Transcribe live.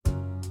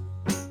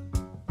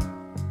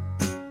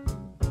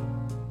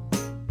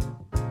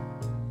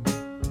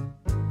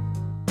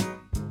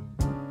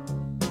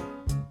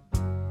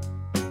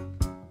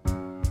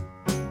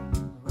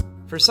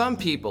For some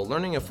people,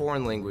 learning a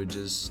foreign language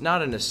is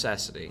not a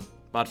necessity,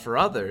 but for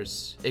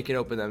others, it can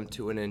open them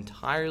to an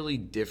entirely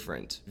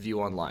different view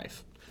on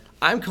life.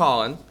 I'm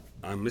Colin.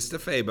 I'm Mr.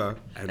 Faber.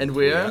 And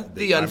we're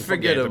the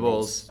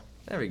Unforgettables.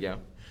 There we go.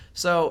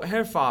 So,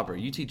 Herr Faber,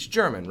 you teach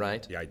German,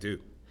 right? Yeah, I do.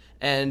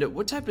 And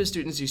what type of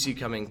students do you see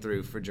coming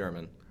through for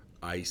German?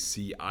 I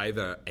see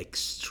either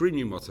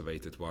extremely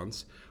motivated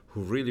ones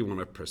who really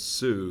want to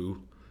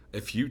pursue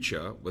a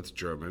future with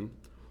German,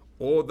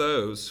 or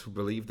those who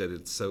believe that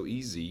it's so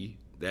easy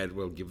that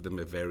will give them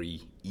a very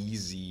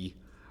easy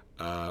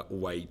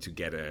way to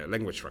get a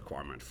language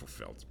requirement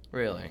fulfilled.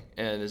 Really?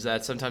 And is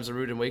that sometimes a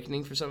rude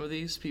awakening for some of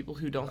these people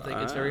who don't think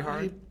it's very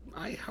hard?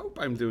 I hope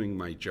I'm doing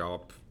my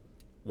job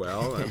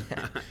well, and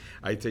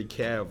I take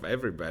care of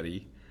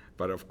everybody.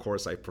 But of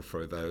course, I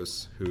prefer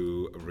those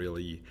who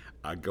really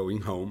are going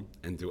home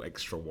and do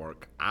extra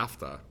work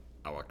after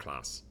our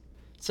class.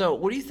 So,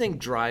 what do you think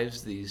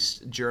drives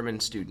these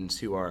German students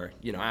who are,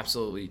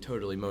 absolutely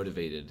totally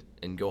motivated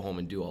and go home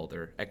and do all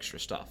their extra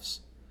stuffs?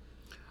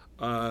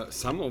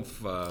 Some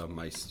of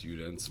my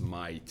students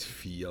might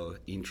feel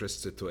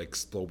interested to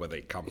explore where they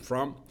come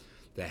from,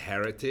 their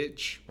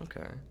heritage.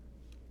 Okay.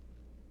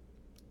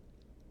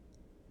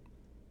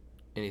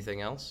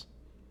 Anything else?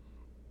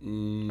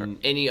 Or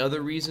any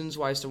other reasons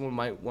why someone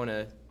might want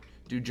to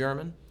do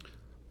German?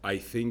 I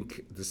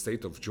think the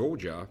state of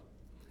Georgia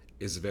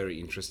is very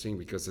interesting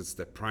because it's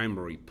the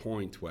primary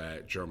point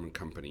where German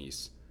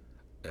companies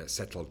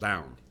settled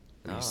down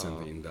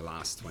recently in the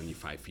last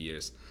 25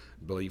 years.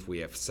 I believe we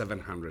have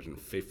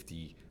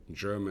 750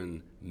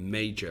 German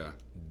major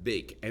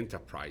big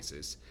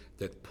enterprises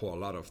that pour a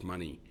lot of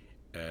money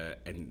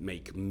and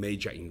make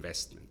major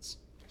investments.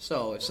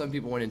 So if some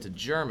people went into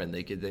German,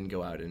 they could then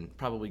go out and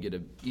probably get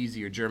an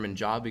easier German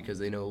job because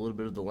they know a little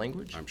bit of the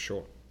language? I'm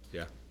sure,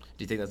 yeah. Do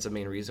you think that's the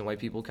main reason why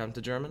people come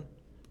to German?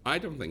 I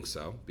don't think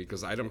so,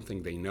 because I don't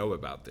think they know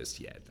about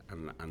this yet.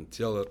 And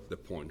until the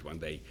point when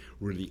they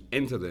really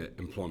enter the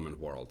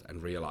employment world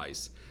and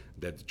realize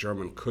that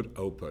German could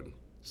open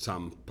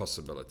some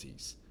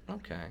possibilities.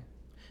 Okay.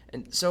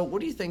 And so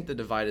what do you think the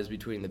divide is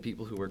between the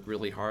people who work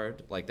really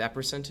hard, like that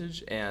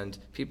percentage, and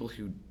people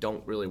who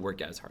don't really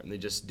work as hard and they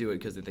just do it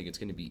because they think it's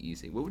going to be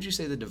easy? What would you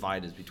say the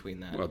divide is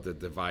between that? Well, the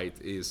divide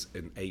is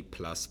an A++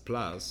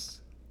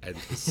 and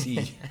a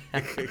C.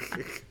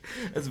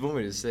 That's one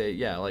way to say it.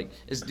 Yeah,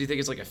 do you think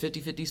it's like a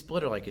 50-50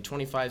 split or like a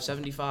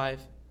 25-75?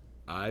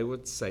 I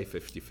would say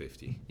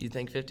 50-50. You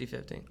think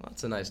 50-50? Well,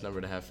 that's a nice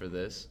number to have for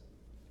this.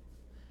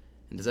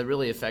 And does that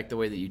really affect the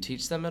way that you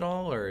teach them at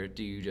all, or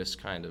do you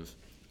just kind of...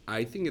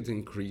 I think it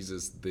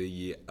increases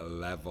the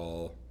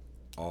level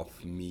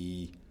of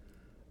me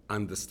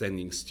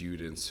understanding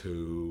students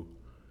who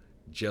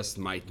just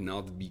might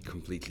not be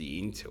completely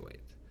into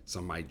it. So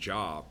my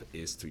job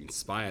is to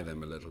inspire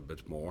them a little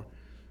bit more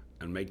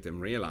and make them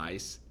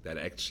realize that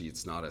actually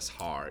it's not as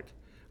hard.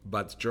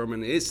 But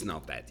German is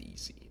not that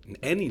easy. And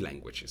any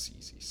language is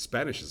easy.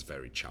 Spanish is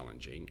very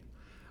challenging.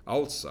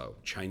 Also,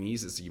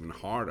 Chinese is even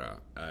harder.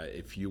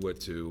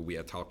 We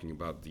are talking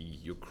about the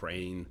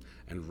Ukraine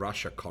and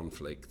Russia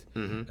conflict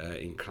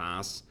in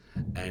class,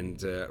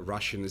 and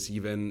Russian is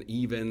even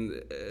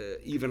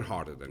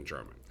harder than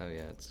German. Oh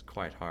yeah, it's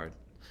quite hard.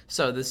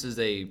 So this is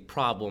a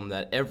problem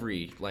that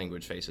every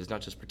language faces,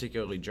 not just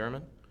particularly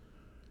German?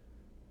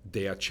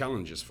 There are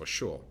challenges for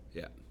sure,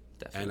 yeah.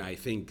 Definitely. And I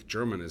think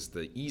German is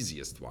the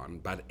easiest one,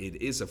 but it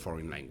is a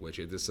foreign language.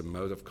 It is a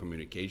mode of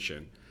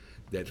communication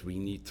that we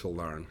need to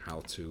learn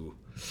how to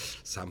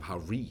somehow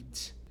read.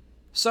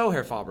 So,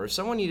 Herr Faber, if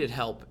someone needed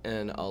help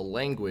in a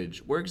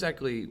language, where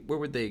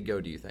would they go,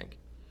 do you think?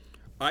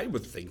 I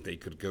would think they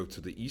could go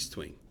to the East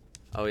Wing.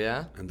 Oh,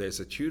 yeah? And there's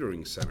a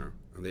tutoring center,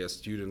 and there are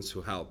students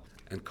who help.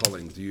 And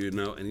Colin, do you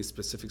know any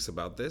specifics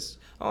about this?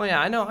 Oh, yeah,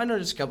 I know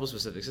just a couple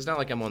specifics. It's not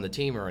like I'm on the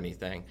team or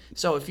anything.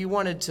 So if you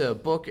wanted to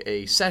book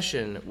a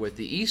session with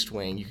the East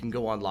Wing, you can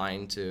go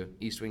online to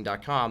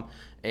eastwing.com,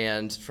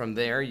 and from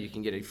there you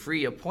can get a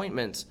free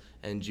appointment,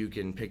 and you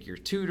can pick your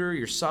tutor,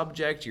 your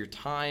subject, your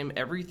time,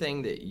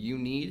 everything that you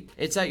need.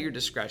 It's at your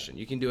discretion.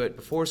 You can do it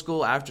before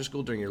school, after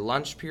school, during your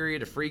lunch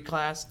period, a free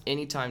class,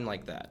 anytime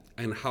like that.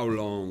 And how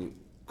long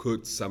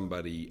could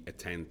somebody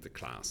attend the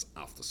class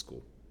after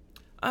school?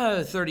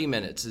 30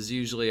 minutes is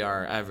usually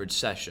our average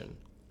session.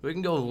 We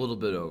can go a little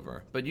bit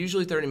over, but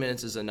usually 30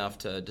 minutes is enough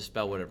to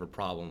dispel whatever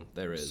problem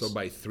there is. So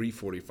by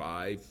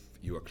 3:45,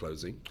 you are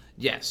closing?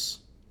 Yes.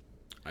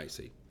 I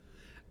see.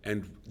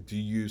 And do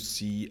you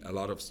see a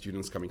lot of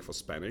students coming for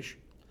Spanish?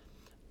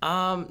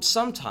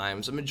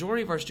 Sometimes. A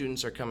majority of our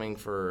students are coming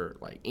for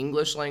like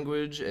English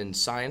language and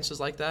sciences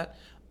like that.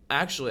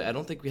 Actually, I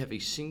don't think we have a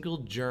single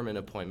German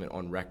appointment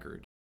on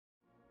record.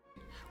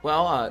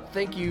 Well,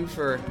 thank you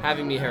for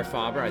having me, Herr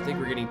Faber. I think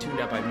we're getting tuned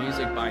up by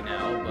music by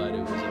now, but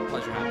it was a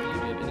pleasure having you. Do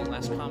you have any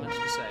last comments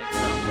to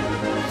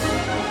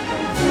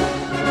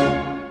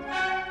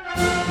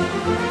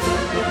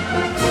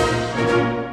say?